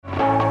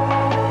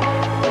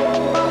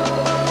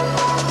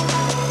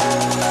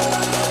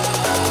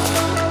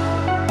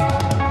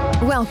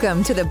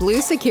Welcome to the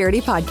Blue Security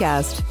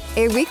Podcast,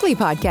 a weekly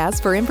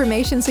podcast for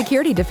information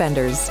security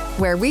defenders,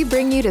 where we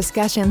bring you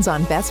discussions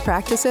on best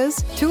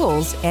practices,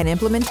 tools, and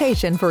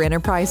implementation for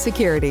enterprise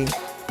security.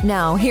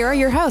 Now, here are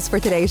your hosts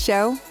for today's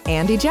show,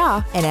 Andy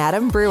Jha and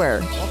Adam Brewer.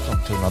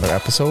 Welcome to another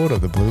episode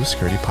of the Blue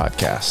Security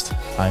Podcast.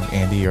 I'm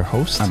Andy, your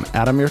host. I'm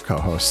Adam, your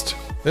co-host.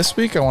 This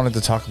week, I wanted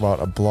to talk about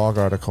a blog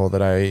article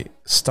that I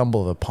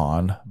stumbled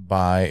upon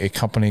by a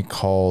company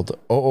called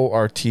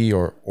OORT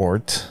or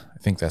ORT. I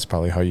think that's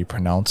probably how you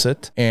pronounce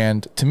it.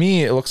 And to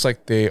me, it looks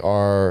like they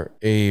are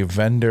a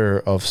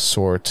vendor of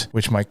sort,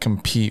 which might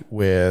compete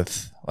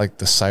with like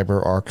the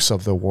CyberArks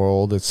of the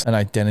world. It's an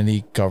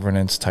identity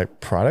governance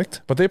type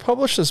product. But they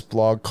published this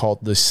blog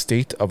called The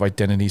State of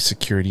Identity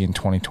Security in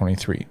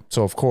 2023.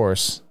 So of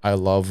course, I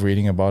love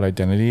reading about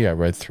identity. I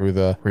read through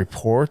the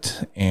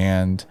report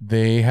and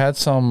they had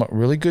some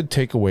really good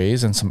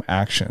takeaways and some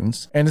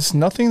actions. And it's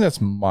nothing that's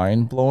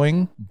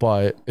mind-blowing,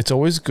 but it's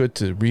always good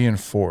to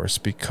reinforce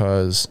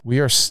because we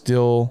are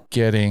still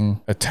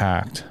getting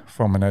attacked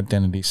from an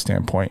identity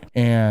standpoint.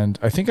 And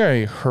I think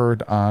I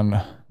heard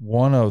on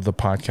one of the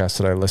podcasts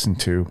that I listened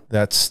to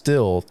that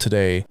still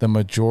today, the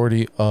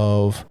majority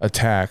of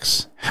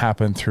attacks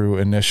happen through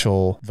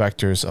initial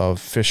vectors of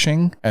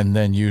phishing and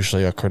then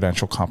usually a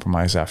credential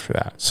compromise after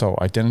that. So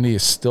identity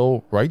is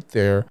still right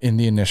there in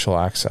the initial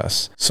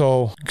access.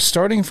 So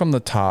starting from the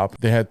top,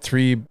 they had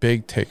three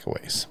big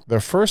takeaways.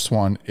 Their first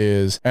one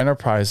is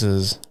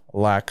enterprises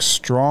lack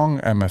strong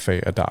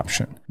MFA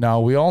adoption. Now,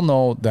 we all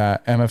know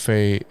that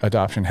MFA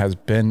adoption has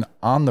been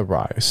on the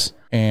rise,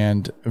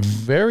 and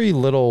very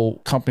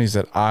little companies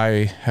that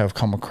I have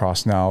come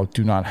across now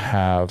do not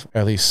have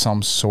at least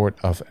some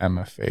sort of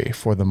MFA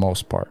for the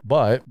most part.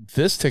 But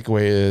this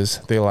takeaway is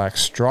they lack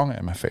strong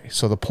MFA.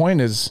 So the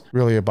point is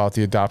really about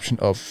the adoption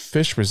of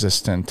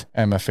phish-resistant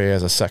MFA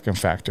as a second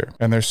factor.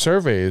 And their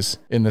surveys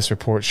in this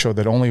report show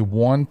that only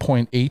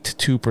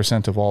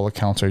 1.82% of all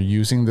accounts are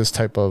using this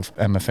type of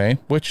MFA,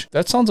 which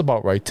that sounds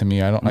about right to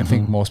me. I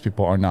think most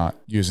people are not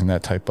using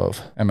that type of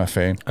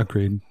MFA.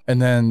 Agreed.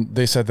 And then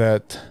they said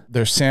that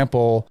their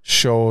sample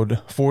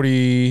showed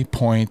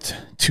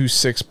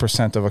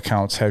 40.26% of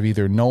accounts have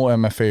either no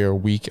MFA or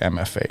weak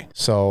MFA.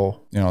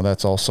 So,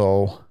 that's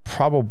also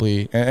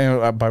probably,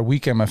 and by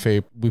weak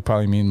MFA, we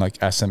probably mean like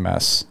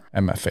SMS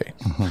MFA.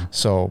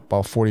 So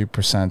about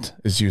 40%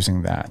 is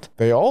using that.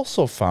 They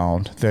also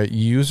found that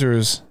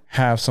users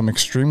have some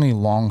extremely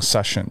long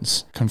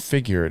sessions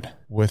configured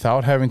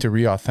without having to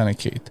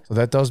re-authenticate. So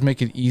that does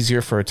make it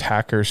easier for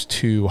attackers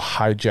to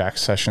hijack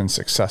sessions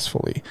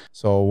successfully.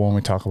 So when we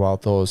talk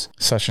about those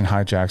session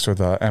hijacks or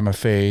the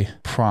MFA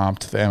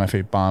prompt, the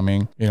MFA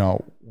bombing,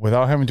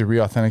 without having to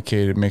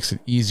re-authenticate, it makes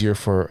it easier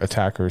for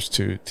attackers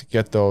to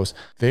get those.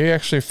 They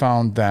actually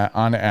found that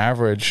on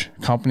average,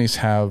 companies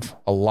have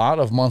a lot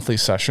of monthly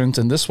sessions.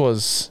 And this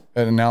was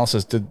an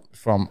analysis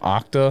from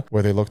Okta,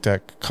 where they looked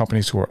at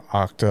companies who were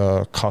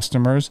Okta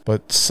customers,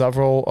 but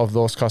several of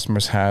those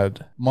customers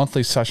had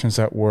monthly sessions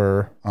that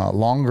were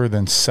longer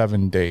than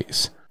 7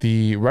 days.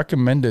 The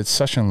recommended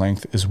session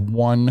length is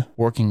 1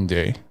 working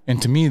day.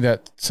 And to me,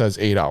 that says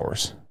 8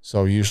 hours.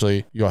 So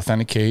usually you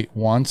authenticate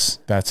once,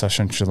 that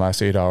session should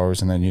last 8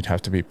 hours, and then you'd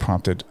have to be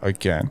prompted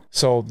again.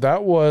 So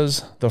that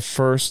was the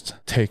first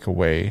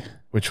takeaway,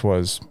 which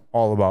was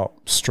all about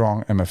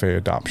strong MFA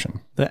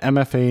adoption. The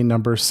MFA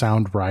numbers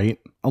sound right,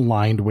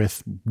 aligned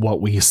with what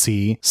we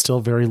see.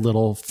 Still very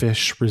little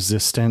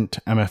phish-resistant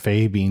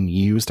MFA being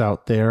used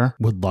out there.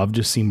 Would love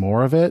to see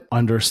more of it.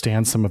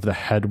 Understand some of the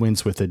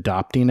headwinds with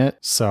adopting it.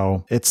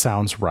 So it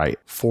sounds right.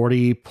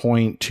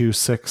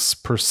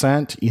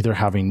 40.26% either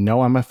having no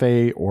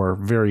MFA or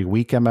very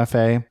weak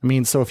MFA.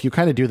 So if you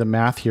kind of do the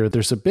math here,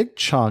 there's a big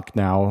chunk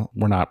now.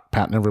 We're not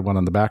patting everyone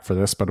on the back for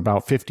this, but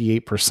about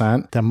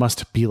 58% that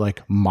must be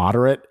like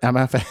moderate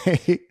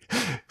MFA.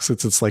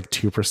 Since it's like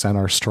 2%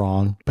 are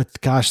strong. But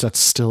gosh, that's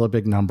still a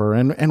big number.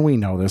 And we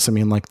know this.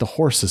 The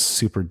horse is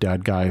super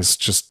dead, guys.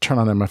 Just turn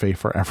on MFA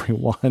for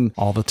everyone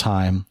all the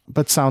time.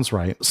 But sounds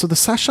right. So the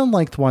session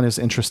length one is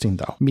interesting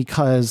though,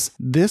 because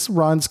this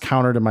runs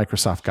counter to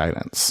Microsoft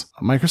guidance.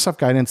 Microsoft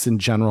guidance in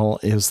general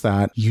is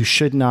that you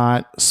should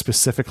not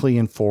specifically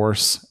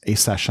enforce a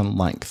session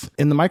length.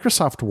 In the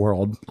Microsoft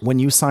world, when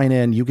you sign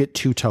in, you get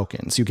 2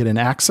 tokens. You get an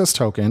access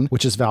token,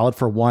 which is valid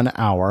for 1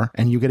 hour,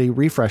 and you get a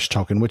refresh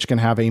token, which can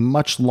have a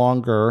much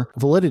longer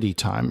validity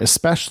time,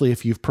 especially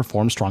if you've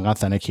performed strong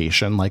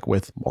authentication, like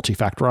with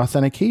multi-factor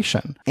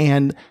authentication.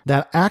 And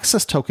that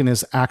access token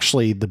is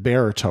actually the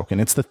bearer token.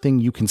 It's the thing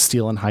you can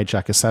steal and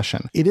hijack a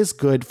session. It is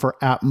good for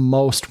at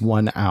most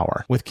 1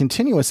 hour. With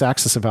continuous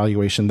access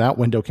evaluation, that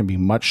window can be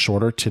much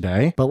shorter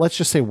today, but let's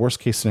just say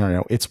worst case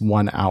scenario, it's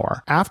 1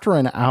 hour. After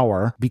an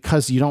hour,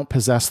 because you don't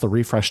possess the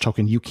refresh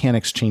token, you can't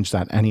exchange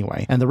that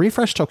anyway. And the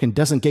refresh token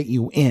doesn't get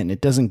you in.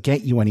 It doesn't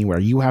get you anywhere.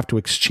 You have to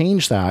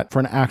exchange that for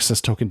an access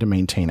token token to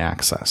maintain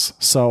access.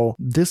 So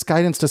this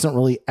guidance doesn't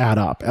really add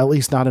up, at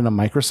least not in a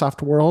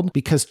Microsoft world,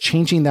 because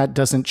changing that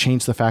doesn't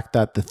change the fact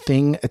that the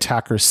thing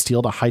attackers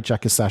steal to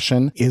hijack a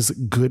session is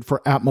good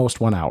for at most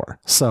 1 hour.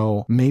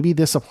 So maybe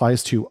this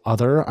applies to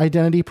other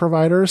identity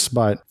providers,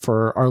 but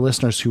for our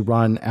listeners who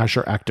run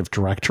Azure Active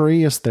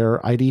Directory as their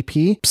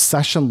IDP,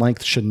 session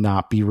length should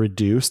not be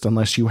reduced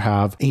unless you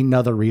have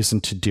another reason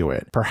to do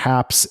it.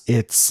 Perhaps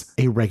it's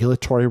a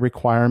regulatory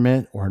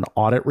requirement or an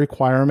audit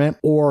requirement,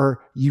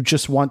 or you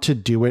just want to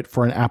do it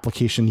for an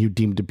application you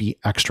deem to be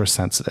extra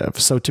sensitive.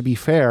 So to be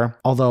fair,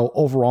 although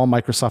overall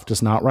Microsoft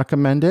does not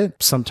recommend it,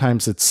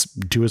 sometimes it's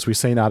do as we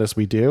say, not as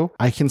we do.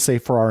 I can say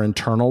for our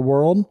internal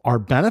world, our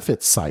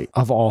benefits site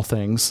of all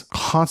things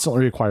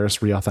constantly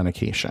requires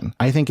re-authentication.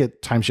 I think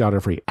it times you out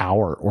every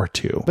hour or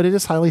two, but it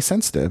is highly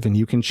sensitive and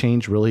you can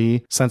change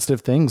really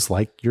sensitive things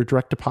like your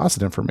direct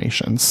deposit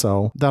information.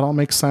 So that all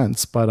makes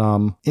sense. But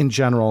in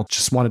general,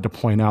 just wanted to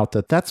point out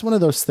that that's one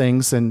of those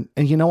things. And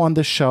on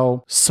this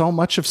show, so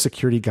much of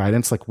security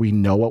guidance, like we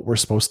know what we're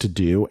supposed to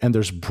do, and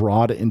there's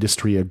broad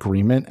industry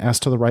agreement as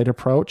to the right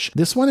approach.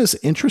 This one is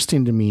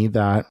interesting to me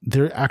that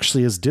there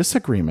actually is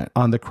disagreement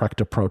on the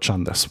correct approach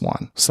on this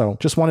one. So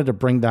just wanted to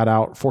bring that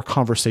out for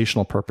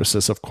conversational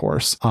purposes, of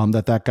course,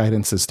 that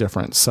guidance is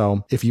different.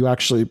 So if you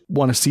actually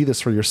want to see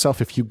this for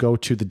yourself, if you go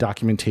to the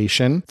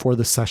documentation for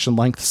the session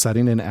length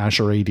setting in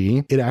Azure AD,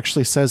 it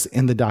actually says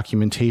in the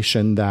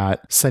documentation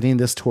that setting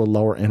this to a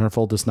lower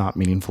interval does not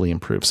meaningfully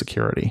improve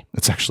security.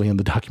 It's actually in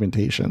the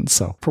documentation.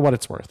 So for what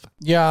it's worth.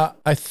 Yeah,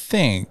 I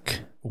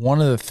think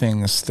one of the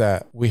things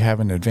that we have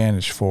an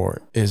advantage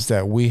for is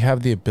that we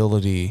have the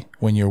ability,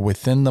 when you're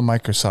within the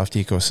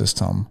Microsoft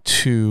ecosystem,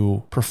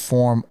 to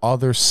perform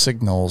other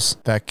signals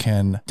that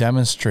can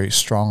demonstrate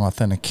strong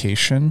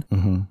authentication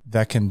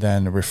that can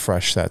then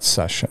refresh that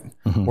session.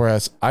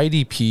 Whereas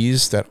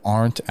IDPs that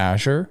aren't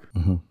Azure,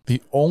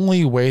 the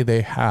only way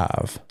they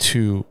have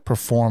to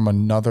perform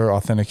another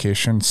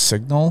authentication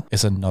signal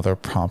is another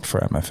prompt for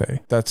MFA.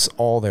 That's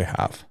all they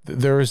have.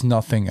 There is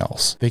nothing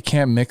else. They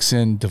can't mix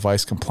in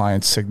device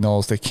compliance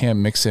signals. They can't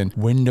mix in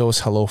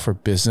Windows Hello for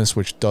Business,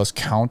 which does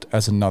count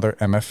as another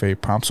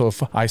MFA prompt. So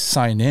if I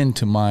sign in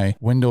to my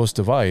Windows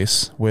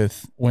device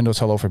with Windows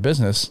Hello for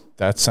Business,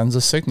 that sends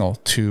a signal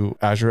to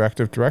Azure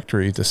Active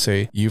Directory to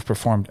say you've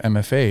performed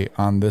MFA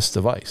on this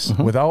device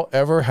without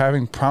ever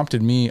having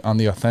prompted me on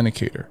the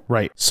authenticator.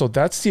 Right. So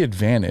that's the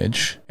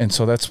advantage. And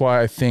so that's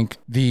why I think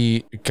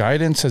the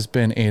guidance has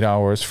been 8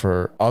 hours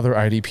for other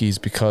IDPs,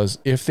 because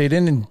if they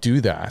didn't do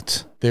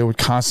that, they would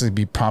constantly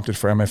be prompted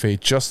for MFA,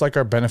 just like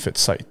our benefit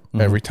site.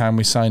 Every time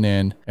we sign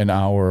in, an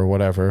hour or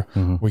whatever,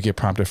 we get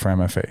prompted for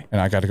MFA. And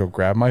I got to go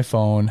grab my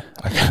phone.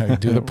 I got to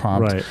do the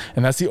prompt. Right.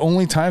 And that's the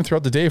only time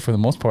throughout the day, for the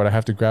most part, I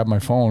have to grab my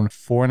phone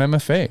for an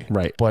MFA.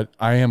 Right. But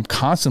I am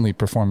constantly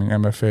performing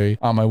MFA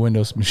on my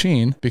Windows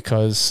machine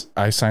because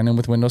I sign in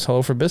with Windows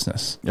Hello for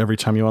Business. Every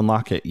time you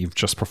unlock it, you've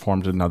just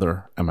performed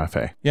another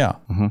MFA. Yeah.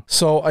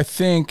 So I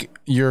think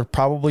you're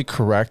probably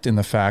correct in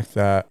the fact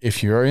that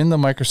if you're in the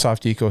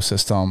Microsoft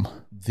ecosystem,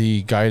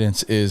 the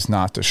guidance is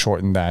not to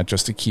shorten that,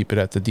 just to keep it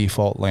at the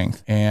default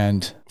length.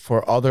 And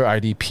for other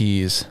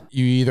IDPs,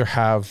 you either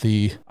have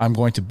the I'm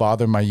going to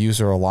bother my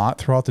user a lot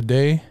throughout the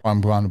day, or I'm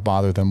going to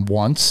bother them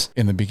once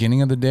in the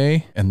beginning of the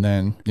day and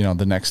then,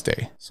 the next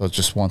day. So it's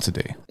just once a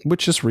day.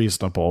 Which is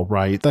reasonable,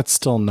 right? That's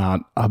still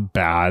not a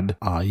bad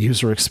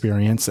user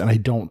experience. And I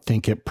don't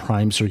think it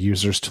primes your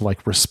users to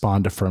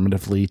respond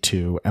affirmatively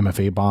to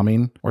MFA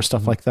bombing or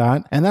stuff like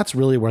that. And that's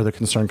really where the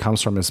concern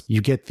comes from, is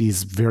you get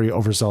these very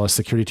overzealous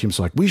security teams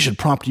who are like, we should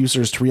prompt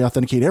users to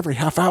re-authenticate every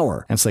half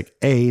hour. And it's like,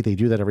 A, they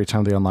do that every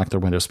time they unlock their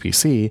Windows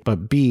PC,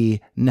 but B,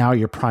 now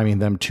you're priming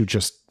them to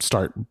just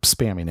start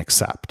spamming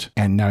accept.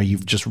 And now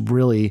you've just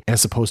really,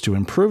 as opposed to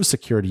improve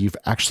security, you've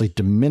actually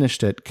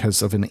diminished it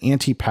because of an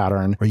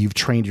anti-pattern where you've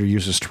trained your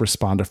users to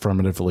respond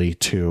affirmatively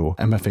to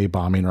MFA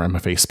bombing or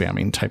MFA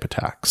spamming type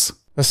attacks.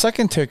 The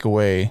second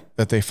takeaway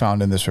that they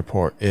found in this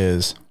report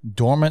is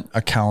dormant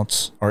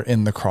accounts are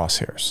in the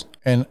crosshairs.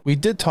 And we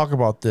did talk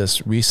about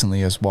this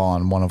recently as well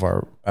on one of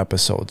our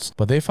episodes,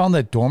 but they found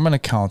that dormant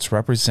accounts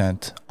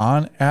represent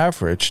on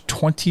average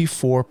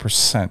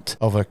 24%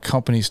 of a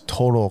company's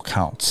total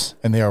accounts,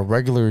 and they are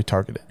regularly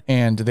targeted.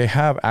 And they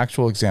have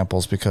actual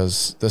examples,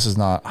 because this is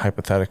not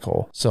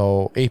hypothetical.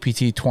 So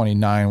APT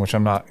 29, which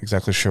I'm not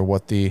exactly sure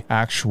what the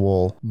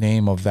actual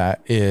name of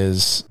that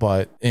is,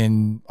 but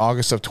in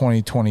August of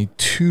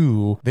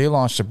 2022, they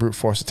launched a brute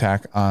force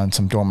attack on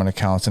some dormant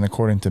accounts. And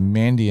according to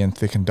Mandiant,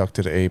 they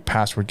conducted a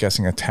password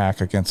guessing attack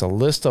against a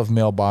list of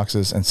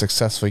mailboxes and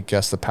successfully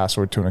guessed the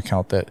password to an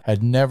account that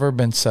had never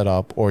been set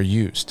up or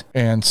used.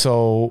 And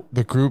so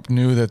the group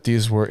knew that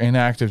these were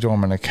inactive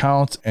dormant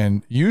accounts,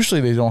 and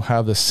usually they don't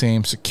have the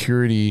same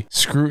security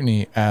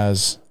scrutiny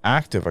as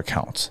active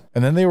accounts.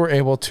 And then they were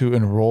able to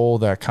enroll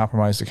that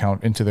compromised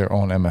account into their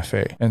own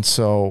MFA. And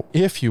so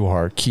if you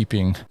are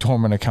keeping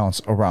dormant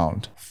accounts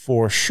around,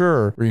 for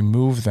sure,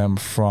 remove them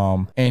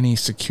from any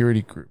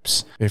security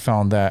groups. They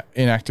found that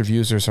inactive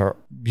users are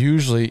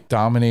usually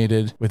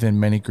dominated within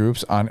many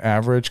groups. On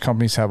average,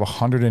 companies have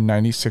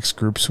 196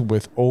 groups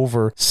with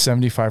over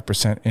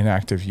 75%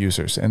 inactive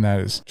users. And that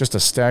is just a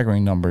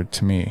staggering number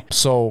to me.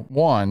 So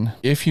one,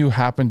 if you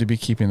happen to be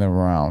keeping them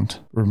around,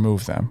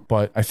 remove them.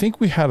 But I think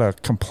we had a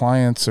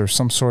compliance or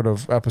some sort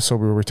of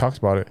episode where we talked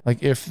about it.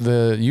 Like if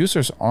the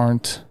users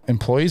aren't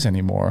employees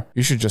anymore,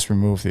 you should just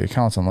remove the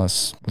accounts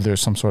unless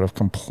there's some sort of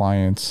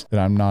compliance that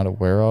I'm not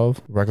aware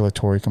of,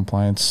 regulatory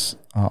compliance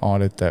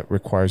audit that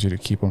requires you to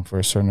keep them for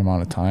a certain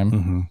amount of time.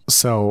 Mm-hmm.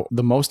 So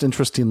the most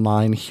interesting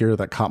line here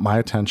that caught my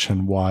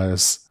attention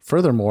was,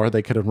 furthermore,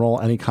 they could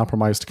enroll any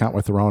compromised account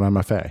with their own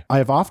MFA. I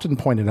have often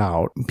pointed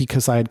out,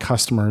 because I had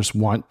customers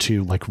want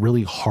to like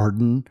really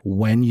harden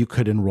when you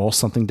could enroll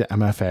something to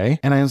MFA.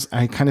 And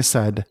I kind of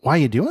said, why are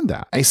you doing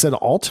that? I said,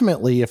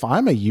 ultimately, if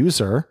I'm a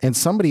user and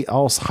somebody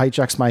else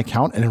hijacks my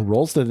account and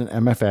enrolls it in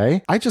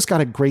MFA, I just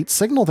got a great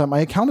signal that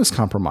my account is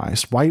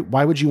compromised.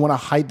 Why would you want to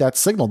hide that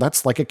signal?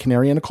 That's like a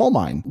canary in a coal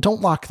mine.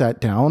 Don't lock that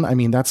down. I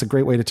mean, that's a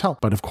great way to tell.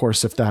 But of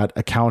course, if that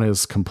account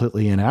is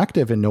completely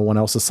inactive and no one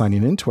else is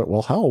signing into it,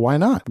 well, hell, why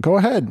not? Go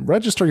ahead,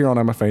 register your own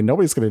MFA.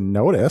 Nobody's going to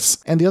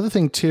notice. And the other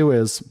thing too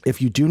is if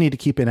you do need to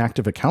keep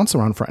inactive accounts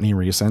around for any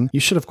reason,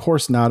 you should of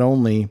course not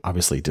only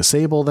obviously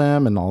disable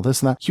them and all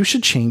this and that, you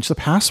should change the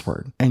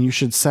password and you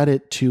should set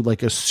it to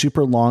like a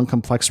super long,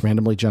 complex,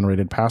 randomly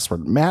generated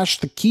password. Mash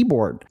the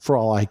keyboard for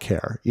all I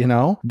care, you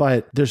know?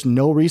 But there's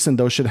no reason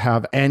those should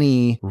have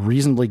any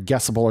reasonably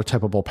guessable or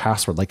typable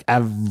password, like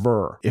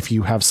ever, if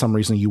you have some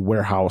reason you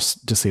warehouse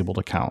disabled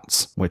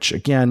accounts, which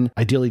again,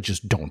 ideally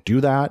just don't do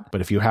that.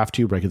 But if you have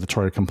to,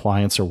 regulatory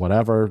compliance or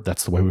whatever,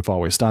 that's the way we've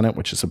always done it,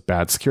 which is a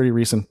bad security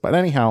reason. But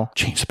anyhow,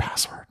 change the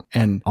password.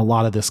 And a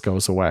lot of this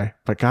goes away.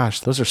 But gosh,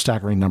 those are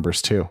staggering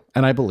numbers too.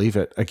 And I believe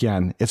it.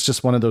 Again, it's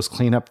just one of those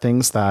cleanup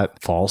things that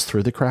falls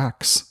through the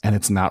cracks and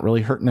it's not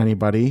really hurting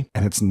anybody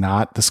and it's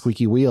not the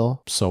squeaky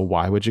wheel. So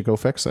why would you go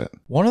fix it?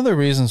 One of the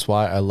reasons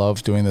why I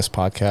love doing this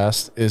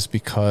podcast is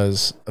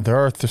because there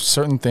are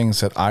certain things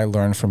that I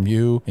learn from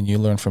you and you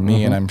learn from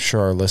me. And I'm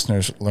sure our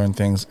listeners learn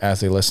things as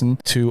they listen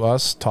to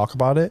us talk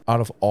about it.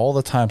 Out of all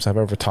the times I've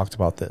ever talked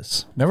about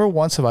this, never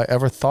once have I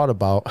ever thought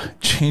about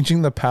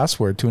changing the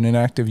password to an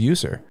inactive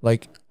user.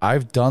 Like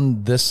I've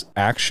done this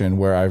action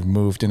where I've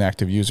moved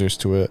inactive users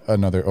to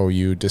another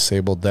OU,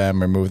 disabled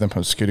them, removed them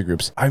from security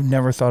groups. I've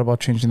never thought about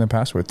changing the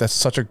password. That's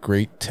such a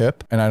great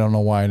tip. And I don't know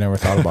why I never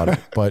thought about it.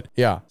 But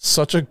yeah,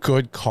 such a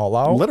good call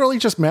out. Literally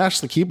just mash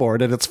the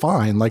keyboard and it's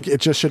fine. Like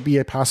it just should be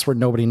a password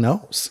nobody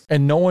knows.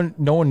 And no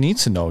one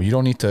needs to know. You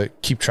don't need to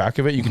keep track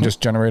of it. You can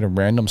just generate a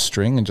random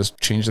string and just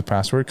change the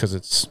password because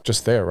it's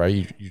just there,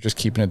 right? You're just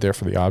keeping it there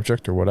for the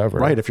object or whatever.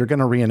 Right. If you're going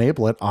to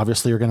re-enable it,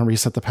 obviously you're going to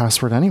reset the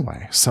password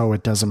anyway. So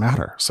it doesn't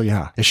matter. So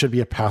yeah, it should be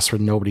a password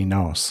nobody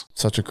knows.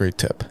 Such a great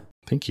tip.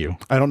 Thank you.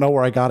 I don't know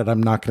where I got it.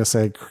 I'm not going to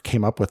say I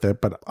came up with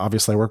it, but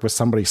obviously I worked with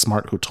somebody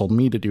smart who told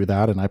me to do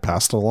that and I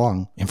passed it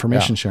along.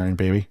 Information sharing,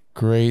 baby.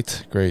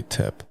 Great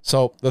tip.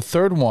 So the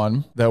third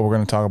one that we're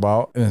going to talk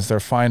about is their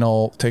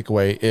final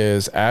takeaway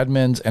is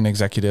admins and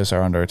executives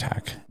are under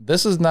attack.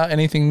 This is not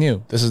anything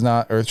new. This is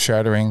not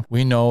earth-shattering.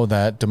 We know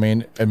that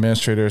domain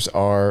administrators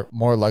are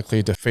more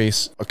likely to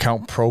face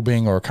account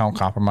probing or account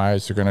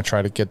compromise. They're going to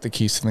try to get the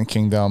keys to the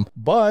kingdom.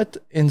 But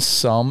in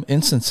some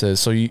instances,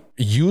 so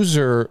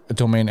user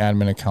domain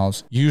admin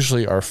accounts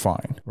usually are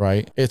fine,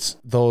 right? It's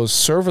those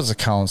service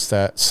accounts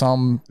that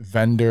some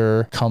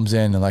vendor comes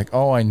in and like,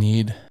 oh, I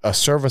need a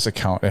service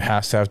account. It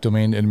has to have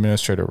domain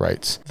administrator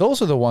rights.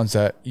 Those are the ones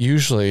that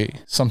usually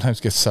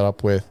sometimes get set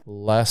up with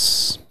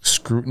less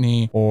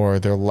scrutiny or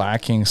they're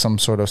lacking some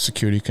sort of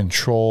security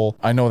control.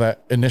 I know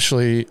that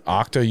initially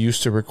Okta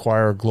used to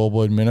require a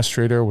global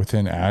administrator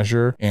within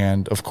Azure.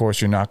 And of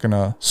course, you're not going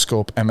to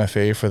scope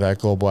MFA for that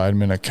global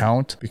admin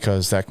account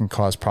because that can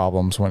cause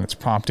problems when it's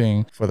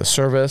prompting for the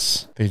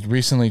service. They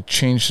recently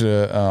changed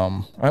it.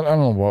 I don't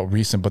know what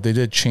recent, but they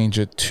did change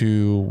it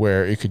to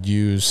where it could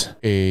use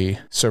a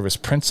service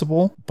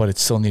principal, but it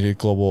still needed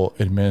global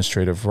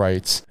administrative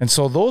rights. And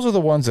so those are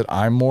the ones that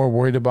I'm more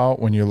worried about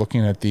when you're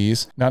looking at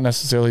these, not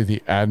necessarily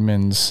the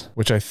admins,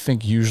 which I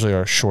think usually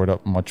are shored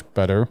up much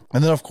better.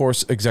 And then of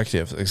course,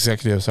 executives.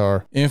 Executives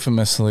are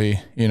infamously,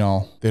 they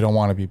don't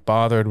want to be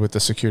bothered with the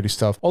security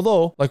stuff.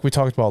 Although, like we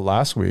talked about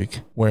last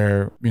week,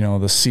 where,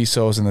 the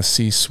CISOs and the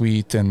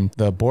C-suite and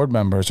the board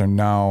members are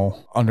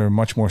now under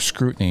much more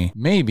scrutiny,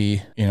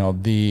 maybe,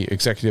 the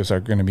executives are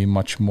going to be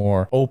much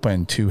more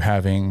open to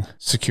having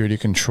security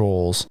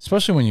controls,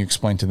 especially when you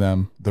explain to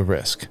them the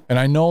risk. And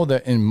I know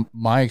that in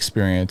my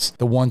experience,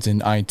 the ones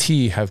in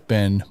IT have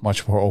been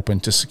much more open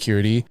to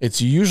security.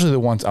 It's usually the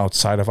ones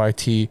outside of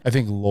IT. I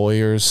think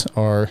lawyers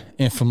are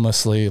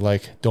infamously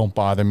like, don't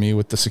bother me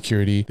with the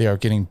security. They are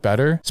getting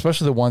better,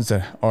 especially the ones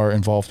that are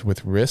involved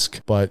with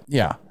risk. But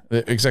yeah,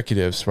 the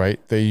executives, right?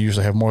 They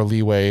usually have more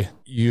leeway.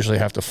 You usually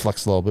have to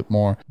flex a little bit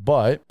more,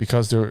 but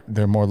because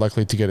they're more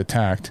likely to get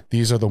attacked,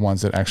 these are the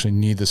ones that actually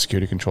need the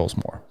security controls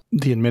more.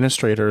 The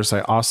administrators,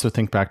 I also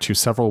think back to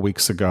several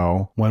weeks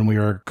ago when we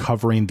were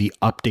covering the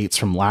updates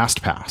from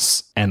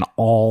LastPass and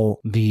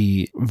all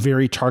the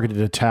very targeted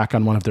attack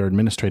on one of their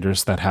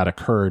administrators that had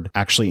occurred,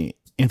 actually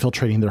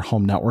infiltrating their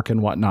home network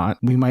and whatnot.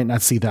 We might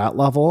not see that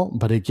level,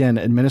 but again,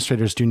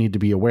 administrators do need to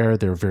be aware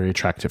they're very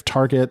attractive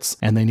targets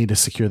and they need to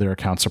secure their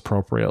accounts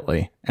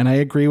appropriately. And I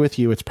agree with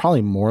you, it's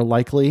probably more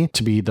likely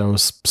to be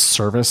those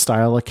service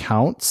style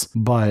accounts,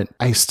 but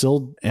I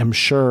still am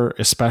sure,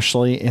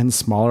 especially in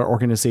smaller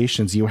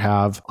organizations, you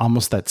have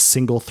almost that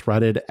single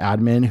threaded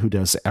admin who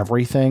does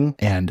everything.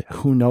 And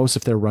who knows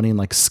if they're running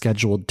like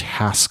scheduled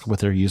tasks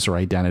with their user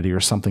identity or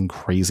something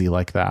crazy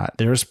like that.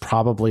 There's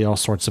probably all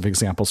sorts of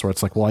examples where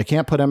it's like, well, I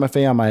can't put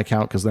MFA on my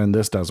account because then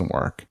this doesn't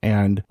work.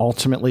 And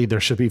ultimately,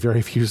 there should be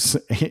very few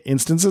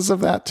instances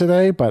of that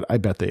today, but I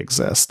bet they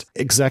exist.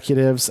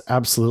 Executives,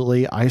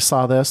 absolutely. I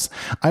saw this.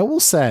 I will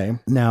say,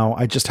 now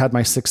I just had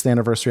my 6th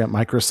anniversary at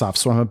Microsoft,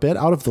 so I'm a bit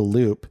out of the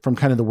loop from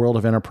kind of the world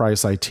of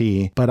enterprise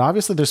IT, but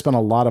obviously there's been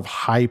a lot of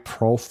high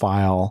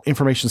profile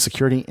information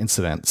security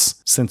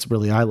incidents since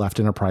really I left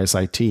enterprise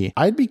IT.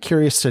 I'd be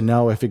curious to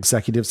know if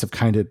executives have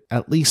kind of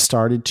at least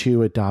started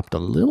to adopt a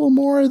little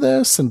more of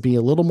this and be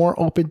a little more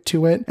open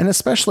to it. And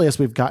especially as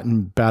we've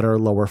gotten better,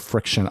 lower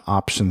friction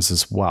options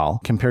as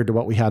well, compared to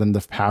what we had in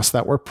the past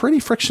that were pretty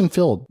friction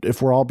filled. If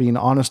we're all being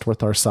honest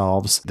with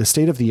ourselves, the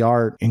state of the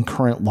art in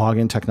current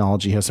login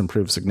technology has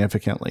improved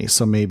significantly.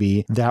 So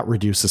maybe that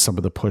reduces some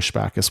of the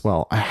pushback as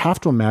well. I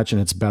have to imagine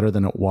it's better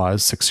than it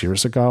was 6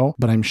 years ago,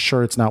 but I'm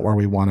sure it's not where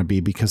we want to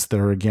be because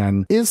there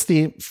again is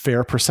the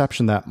fair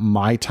perception that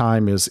my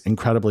time is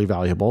incredibly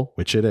valuable,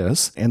 which it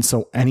is. And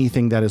so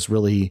anything that is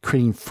really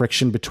creating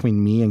friction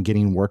between me and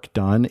getting work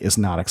done is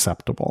not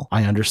acceptable.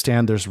 I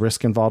understand there's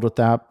risk involved with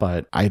that,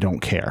 but I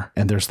don't care.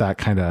 And there's that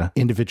kind of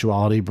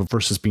individuality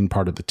versus being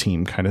part of the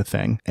team kind of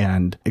thing.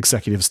 And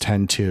executives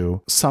tend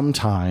to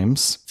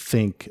sometimes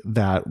think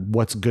that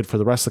what's good for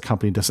the rest of the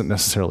company doesn't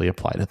necessarily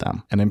apply to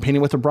them. And I'm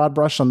painting with a broad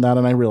brush on that,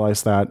 and I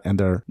realize that, and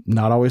they're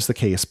not always the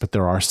case, but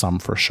there are some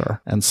for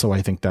sure. And so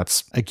I think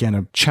that's, again,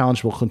 a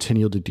challenge we'll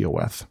continue to deal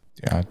with.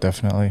 Yeah,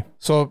 definitely.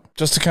 So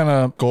just to kind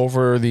of go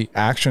over the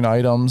action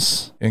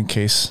items in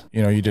case,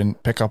 you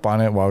didn't pick up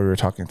on it while we were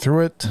talking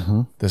through it.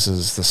 Mm-hmm. This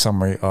is the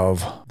summary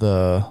of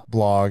the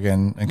blog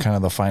and kind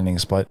of the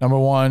findings. But number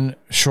 1,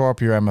 shore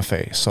up your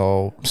MFA.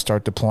 So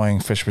start deploying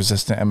phish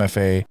resistant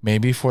MFA,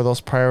 maybe for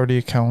those priority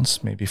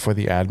accounts, maybe for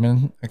the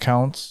admin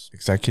accounts,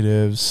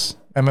 executives,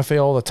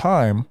 MFA all the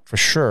time for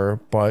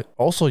sure, but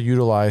also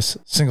utilize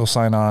single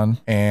sign-on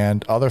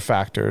and other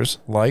factors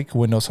like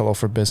Windows Hello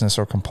for Business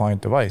or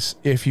compliant device.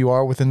 If you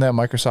are within that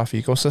Microsoft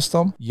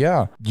ecosystem,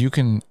 yeah, you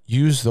can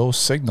use those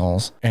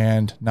signals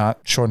and not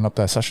shorten up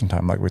that session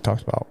time like we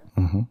talked about.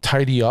 Mm-hmm.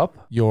 Tidy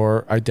up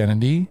your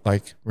identity,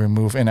 like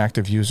remove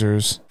inactive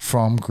users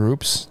from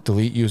groups,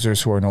 delete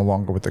users who are no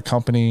longer with the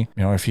company.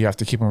 If you have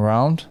to keep them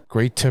around,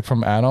 great tip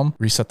from Adam,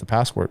 reset the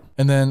password.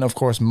 And then, of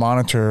course,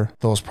 monitor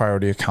those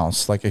priority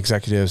accounts like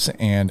executives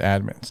and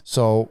admins.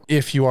 So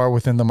if you are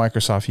within the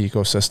Microsoft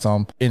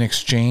ecosystem, in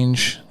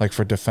exchange, like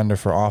for Defender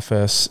for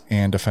Office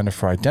and Defender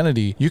for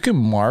Identity, you can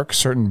mark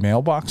certain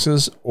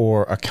mailboxes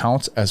or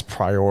accounts as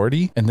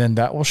priority, and then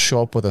that will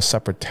show up with a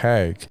separate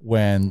tag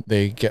when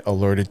they get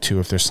alerted to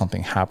if there's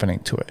something happening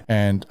to it.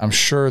 And I'm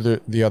sure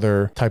that the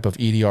other type of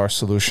EDR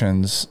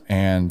solutions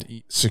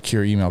and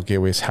secure email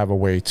gateways have a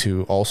way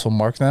to also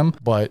mark them,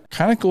 but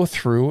kind of go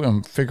through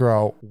and figure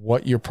out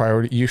what your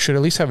priority, you should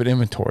at least have an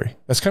inventory.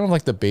 That's kind of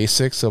like the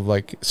basics of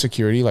like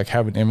security, like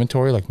have an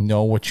inventory, like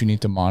know what you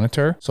need to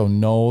monitor. So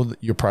know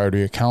your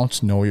priority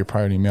accounts, know your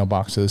priority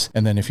mailboxes.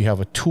 And then if you have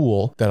a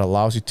tool that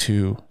allows you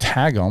to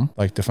tag them,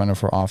 like Defender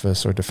for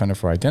Office or Defender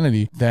for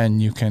Identity,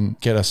 then you can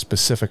get a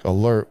specific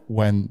alert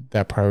when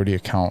that priority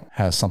account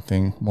has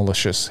something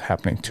malicious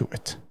happening to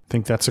it. I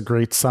think that's a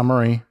great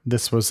summary.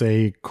 This was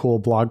a cool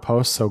blog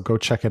post, so go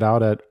check it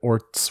out at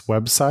Ort's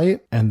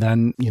website. And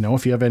then,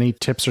 if you have any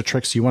tips or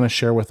tricks you want to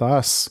share with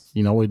us,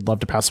 we'd love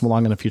to pass them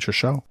along in a future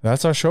show.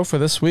 That's our show for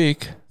this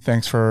week.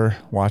 Thanks for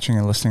watching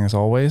and listening as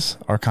always.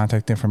 Our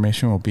contact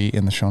information will be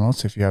in the show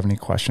notes if you have any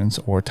questions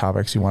or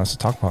topics you want us to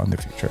talk about in the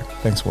future.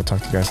 Thanks. We'll talk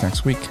to you guys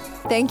next week.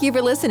 Thank you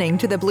for listening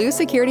to the Blue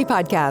Security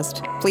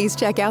Podcast. Please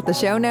check out the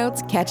show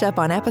notes, catch up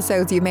on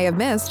episodes you may have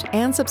missed,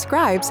 and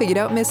subscribe so you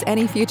don't miss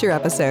any future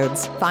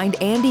episodes.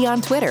 Find Andy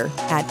on Twitter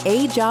at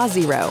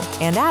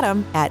AJaw0 and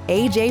Adam at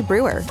AJ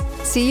Brewer.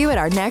 See you at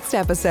our next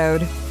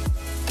episode.